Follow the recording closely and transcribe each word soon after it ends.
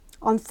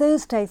On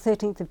Thursday,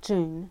 13th of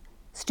June,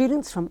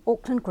 students from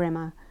Auckland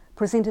Grammar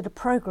presented a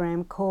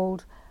program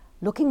called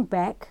Looking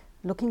Back,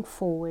 Looking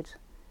Forward,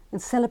 in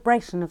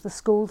celebration of the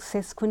school's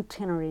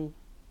sesquicentenary.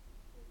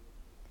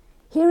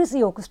 Here is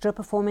the orchestra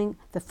performing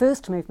the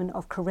first movement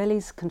of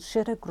Corelli's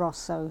Concerto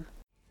Grosso.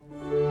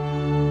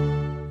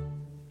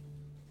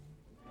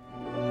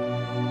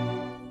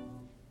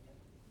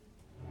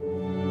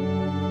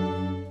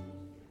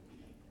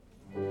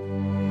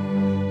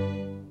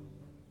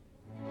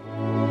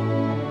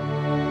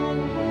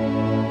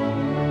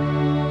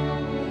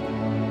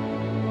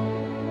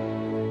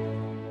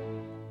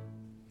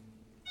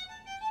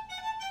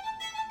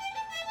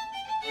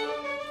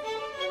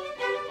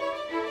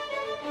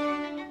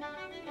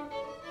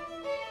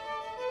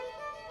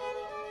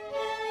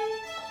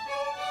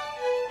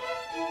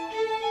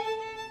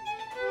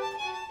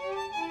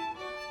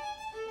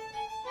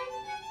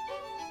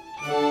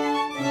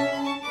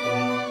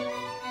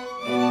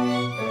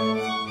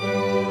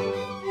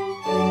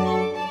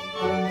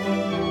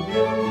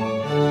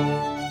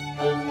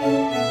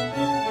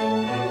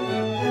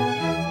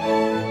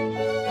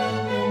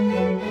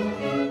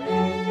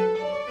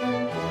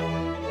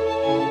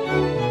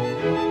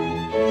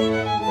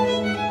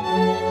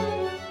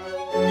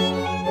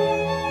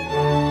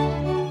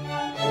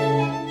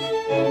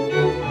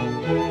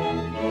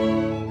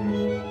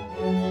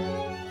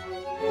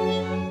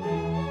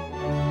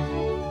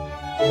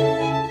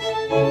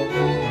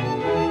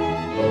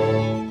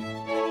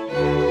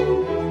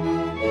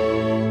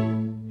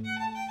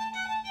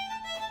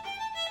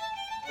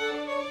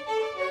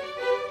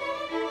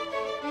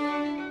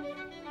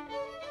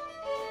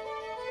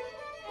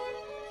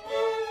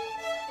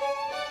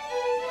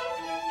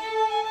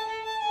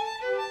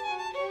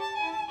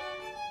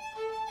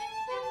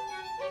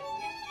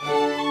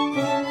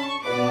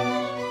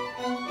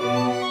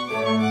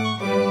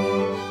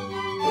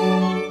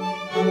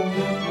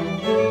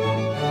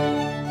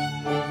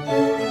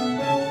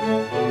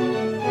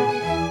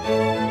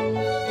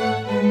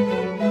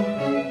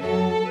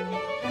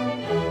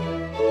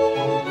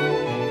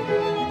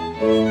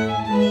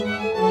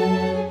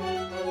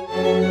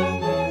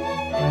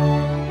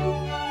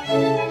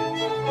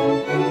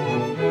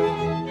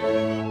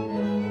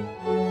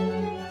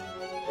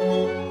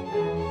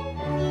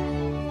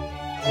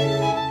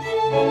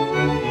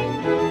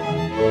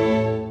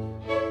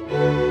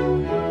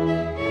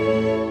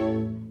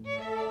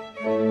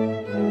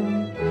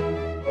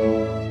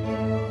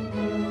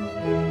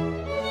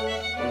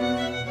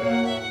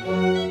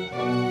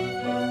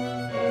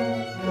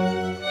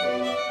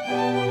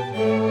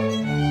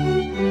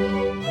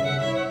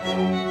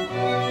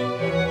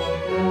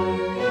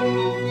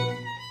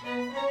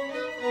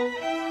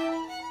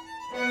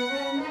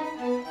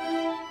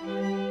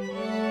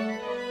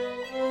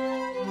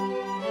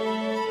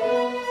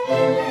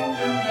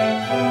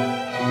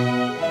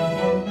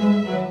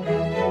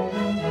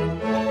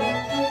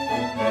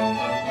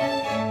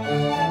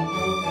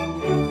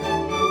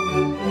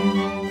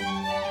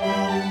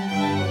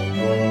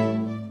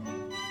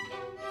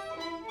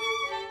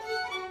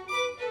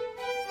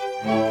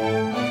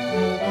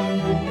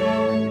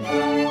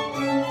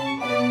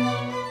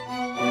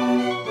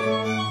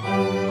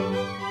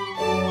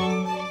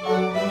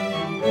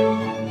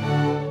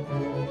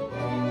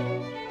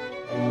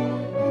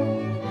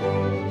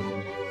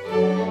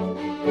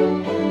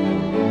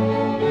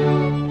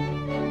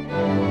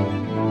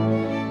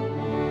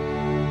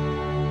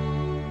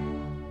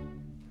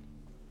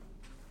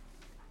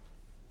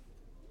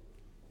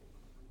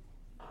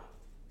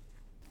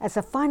 As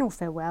a final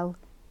farewell,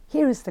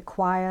 here is the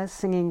choir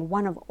singing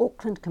one of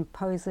Auckland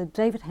composer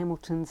David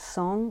Hamilton's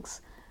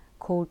songs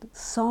called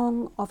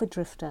Song of a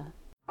Drifter.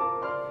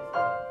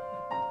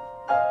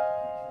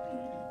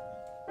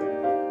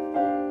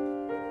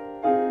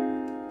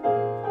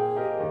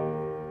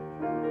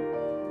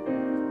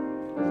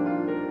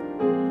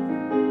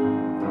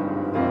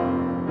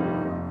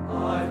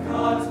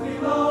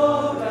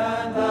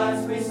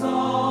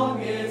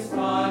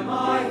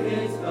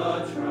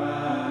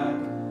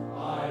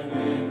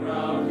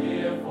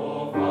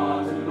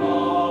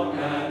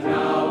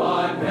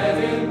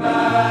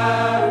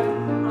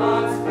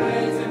 I'm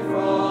splitting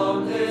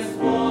from this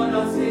worn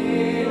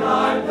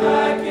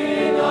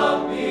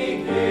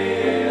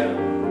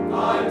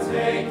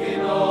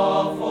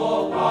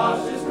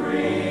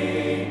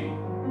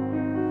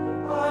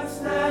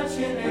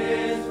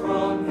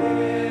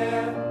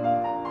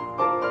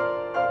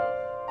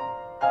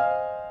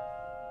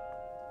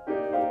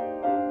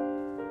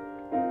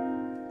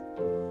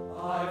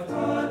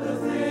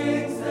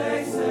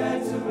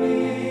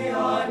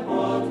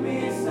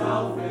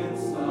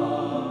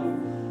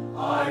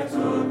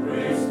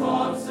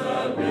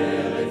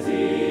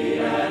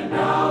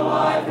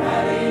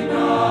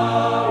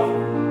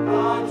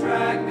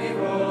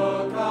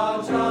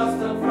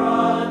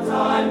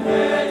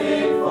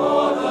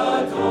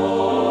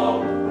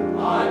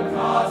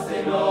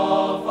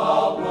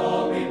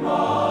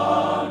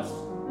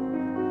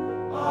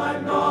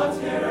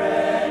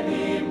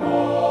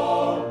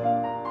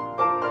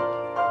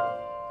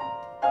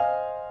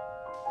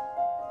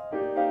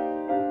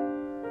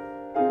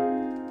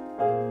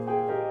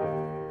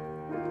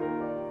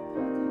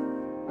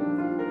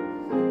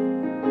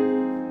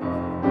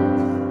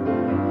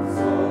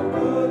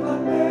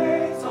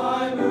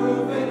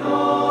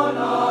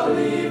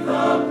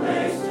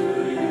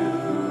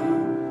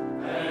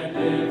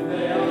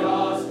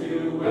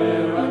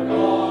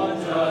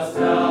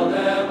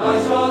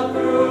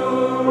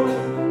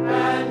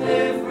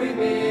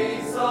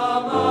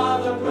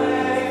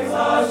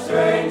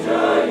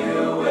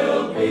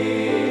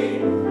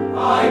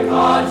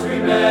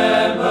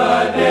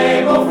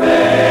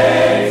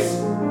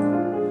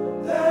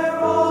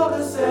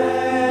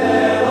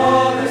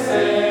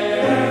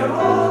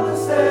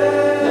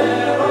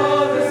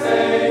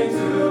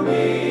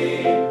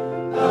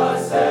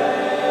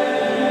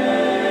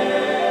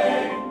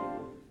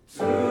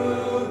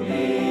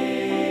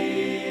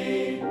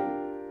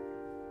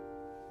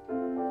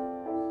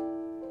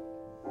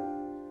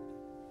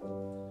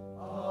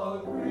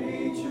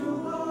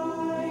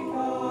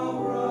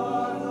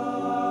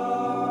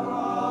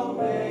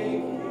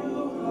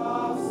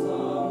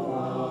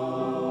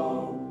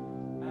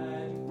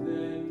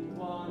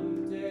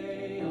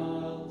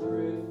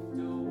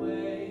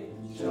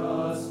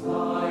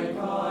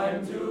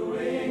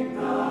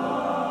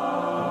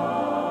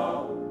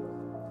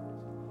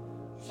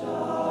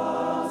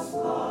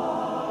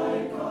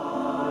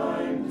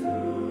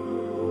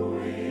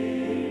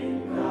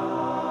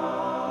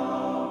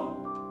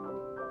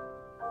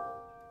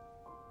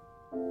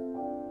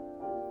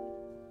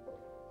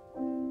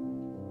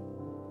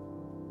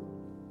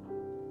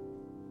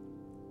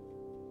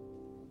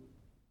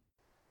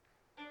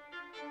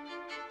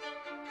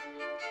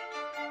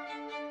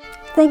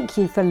Thank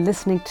you for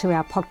listening to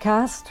our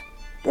podcast.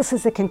 This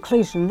is the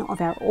conclusion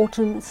of our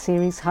autumn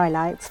series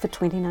highlights for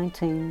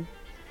 2019.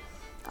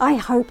 I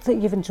hope that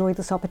you've enjoyed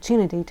this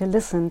opportunity to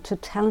listen to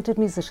talented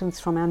musicians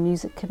from our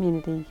music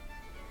community.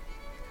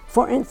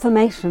 For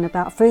information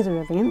about further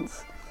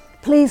events,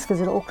 please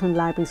visit Auckland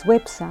Library's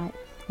website,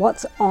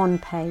 What's On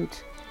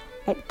page,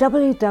 at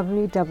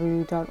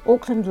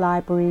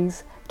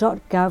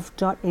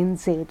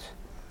www.aucklandlibraries.gov.nz,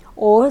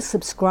 or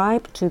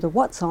subscribe to the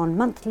What's On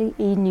monthly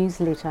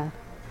e-newsletter.